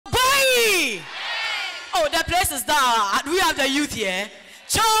the place is down. We have the youth here.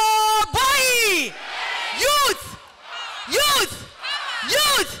 Choboy! Youth! Youth!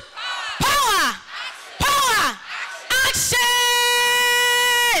 Youth! Power! Power! Action!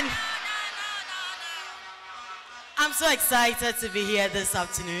 I'm so excited to be here this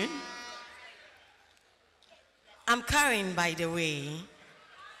afternoon. I'm Karen, by the way.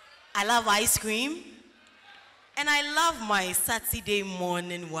 I love ice cream. And I love my Saturday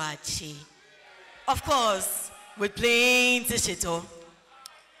morning wachi. Of course, with plain tishito.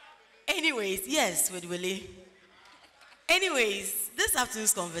 Anyways, yes, with Willie. Anyways, this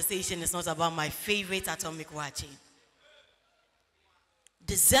afternoon's conversation is not about my favorite atomic wachi.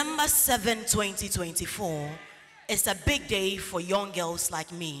 December 7, 2024 is a big day for young girls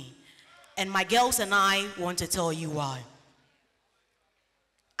like me. And my girls and I want to tell you why.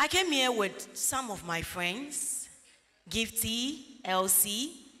 I came here with some of my friends, Gifty,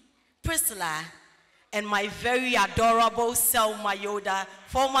 Elsie, Priscilla, and my very adorable Selma Yoda,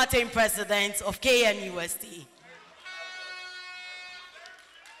 former team president of KNUST.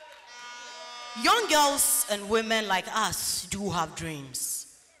 Young girls and women like us do have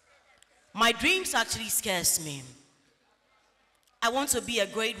dreams. My dreams actually scares me. I want to be a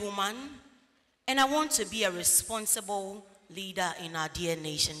great woman, and I want to be a responsible leader in our dear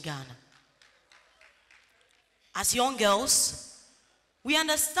nation, Ghana. As young girls, we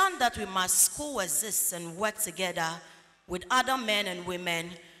understand that we must coexist and work together with other men and women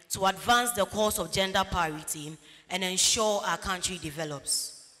to advance the cause of gender parity and ensure our country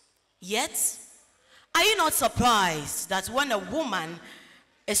develops. Yet, are you not surprised that when a woman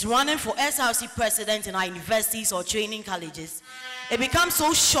is running for SRC president in our universities or training colleges, it becomes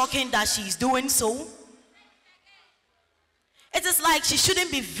so shocking that she's doing so? It is like she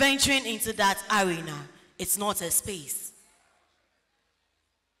shouldn't be venturing into that arena. It's not a space.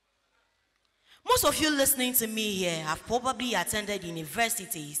 Most of you listening to me here have probably attended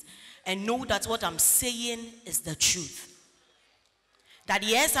universities and know that what I'm saying is the truth. That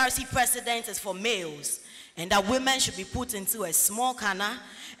the SRC president is for males and that women should be put into a small corner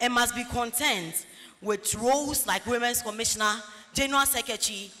and must be content with roles like Women's Commissioner, General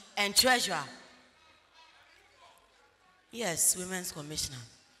Secretary, and Treasurer. Yes, Women's Commissioner.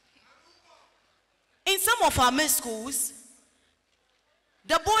 In some of our mid schools,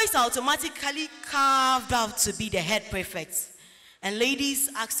 the boys are automatically carved out to be the head prefects, and ladies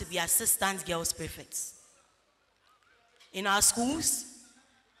asked to be assistant girls prefects. In our schools,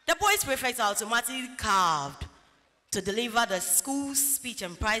 the boys prefects are automatically carved to deliver the school's speech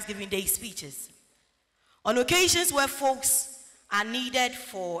and prize-giving day speeches. On occasions where folks are needed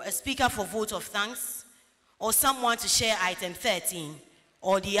for a speaker for vote of thanks, or someone to share item 13,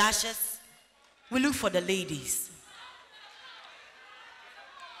 or the ashes, we look for the ladies.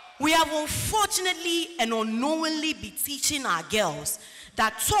 We have unfortunately and unknowingly been teaching our girls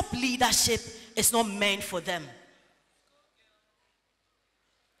that top leadership is not meant for them.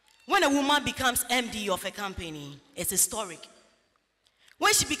 When a woman becomes MD of a company, it's historic.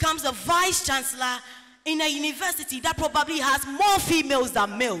 When she becomes a vice chancellor in a university that probably has more females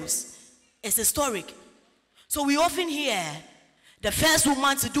than males, it's historic. So we often hear, the first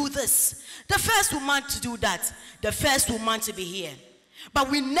woman to do this, the first woman to do that, the first woman to be here. But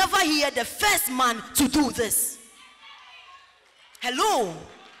we never hear the first man to do this. Hello?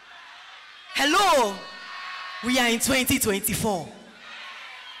 Hello? We are in 2024.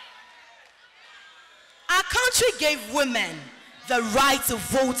 Our country gave women the right to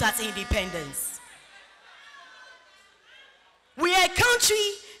vote at independence. We are a country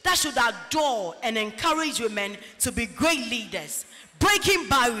that should adore and encourage women to be great leaders. Breaking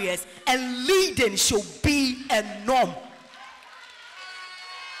barriers and leading should be a norm.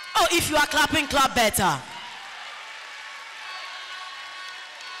 Oh, if you are clapping, clap better.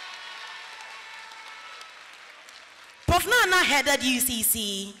 Prof Nana headed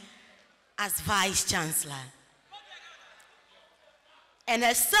UCC as Vice Chancellor. And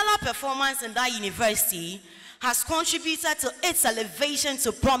her stellar performance in that university has contributed to its elevation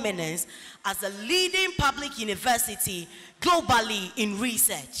to prominence as a leading public university globally in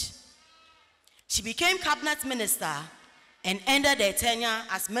research. She became cabinet minister and ended her tenure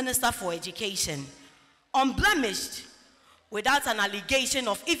as Minister for Education, unblemished, without an allegation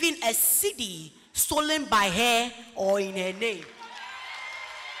of even a cedi stolen by her or in her name.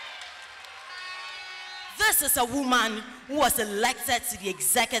 This is a woman who was elected to the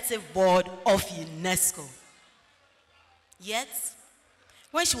executive board of UNESCO. Yet,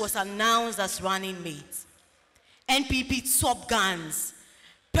 when she was announced as running mate, NPP top guns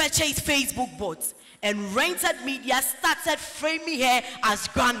purchased Facebook bots and rented media started framing her as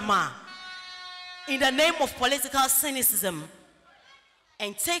grandma. in the name of political cynicism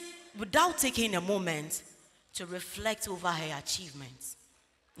and without taking a moment to reflect over her achievements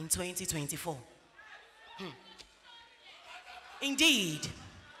in 2024. Indeed,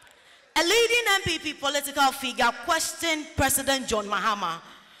 a leading MPP political figure questioned President John Mahama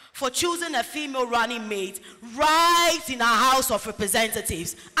for choosing a female running mate right in our House of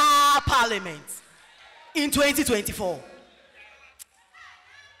Representatives, our parliament, in 2024.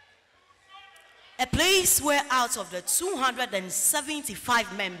 A place where out of the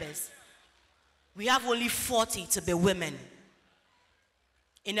 275 members, we have only 40 to be women.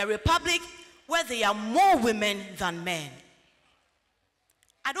 In a republic where there are more women than men.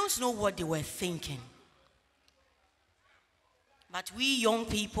 I don't know what they were thinking. But we young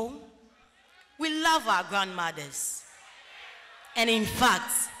people, we love our grandmothers. And in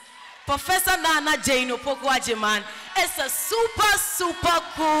fact, Professor Naa Jane Opoku-Agyemang is a super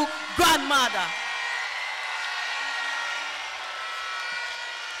cool grandmother.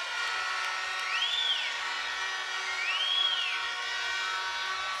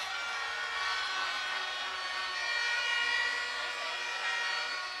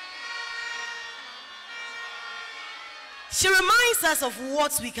 She reminds us of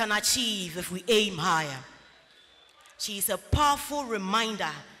what we can achieve if we aim higher. She is a powerful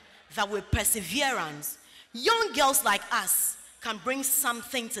reminder that with perseverance, young girls like us can bring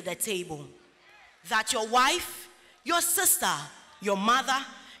something to the table. That your wife, your sister, your mother,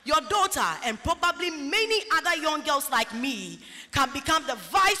 your daughter, and probably many other young girls like me can become the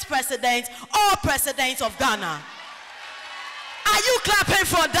vice president or president of Ghana. Are you clapping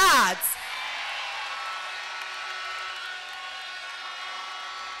for that?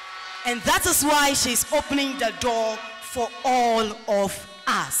 And that is why she's opening the door for all of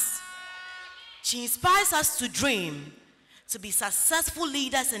us. She inspires us to dream, to be successful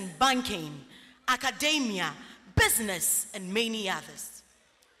leaders in banking, academia, business, and many others.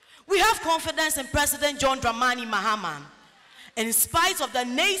 We have confidence in President John Dramani Mahama. In spite of the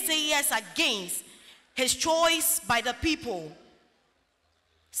naysayers against his choice by the people,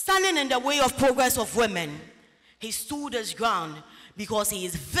 standing in the way of progress of women, he stood his ground because he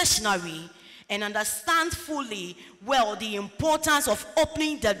is visionary and understands fully well the importance of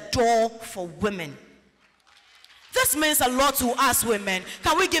opening the door for women. This means a lot to us women.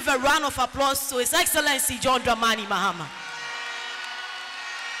 Can we give a round of applause to His Excellency John Dramani Mahama?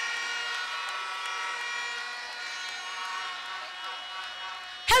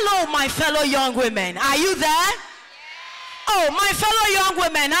 Hello, my fellow young women. Are you there? Oh, my fellow young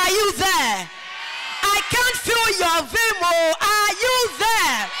women, are you there? I can't feel your vimo. Are you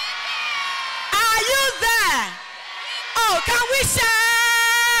there? Are you there? Oh, can we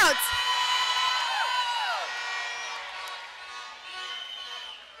shout?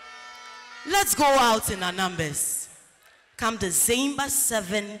 Let's go out in our numbers. Come December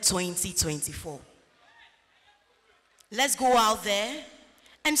 7, 2024. Let's go out there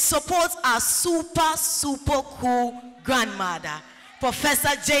and support our super cool grandmother,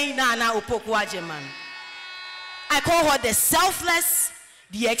 Professor Jane Opoku-Agyemang. I call her the selfless,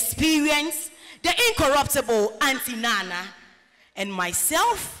 the experienced, the incorruptible Auntie Nana. And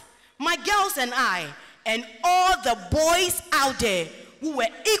myself, my girls and I, and all the boys out there who were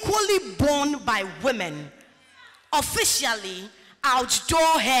equally born by women, officially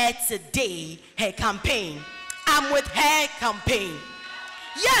outdoor her today, her campaign. I'm with her campaign.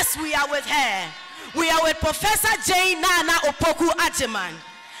 Yes, we are with her. We are with Professor Jane Opoku-Agyemang.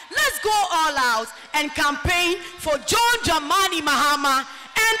 Let's go all out and campaign for John Dramani Mahama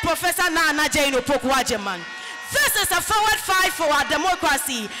and Professor Naa Jane Opoku-Agyemang. This is a forward fight for our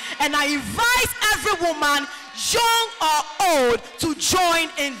democracy, and I invite every woman, young or old, to join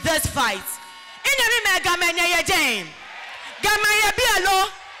in this fight.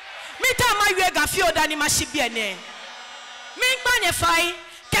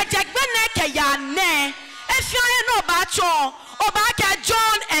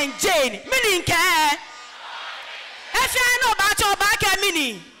 John and Jane, meaning care. If you know about your back at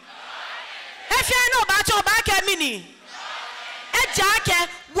mini, if you know about your back at mini, a jacket,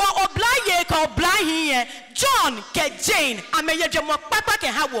 what oblige here, John, ke Jane, I may your papa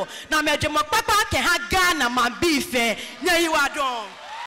can have now, my papa can have Ghana, my beef, there you are done.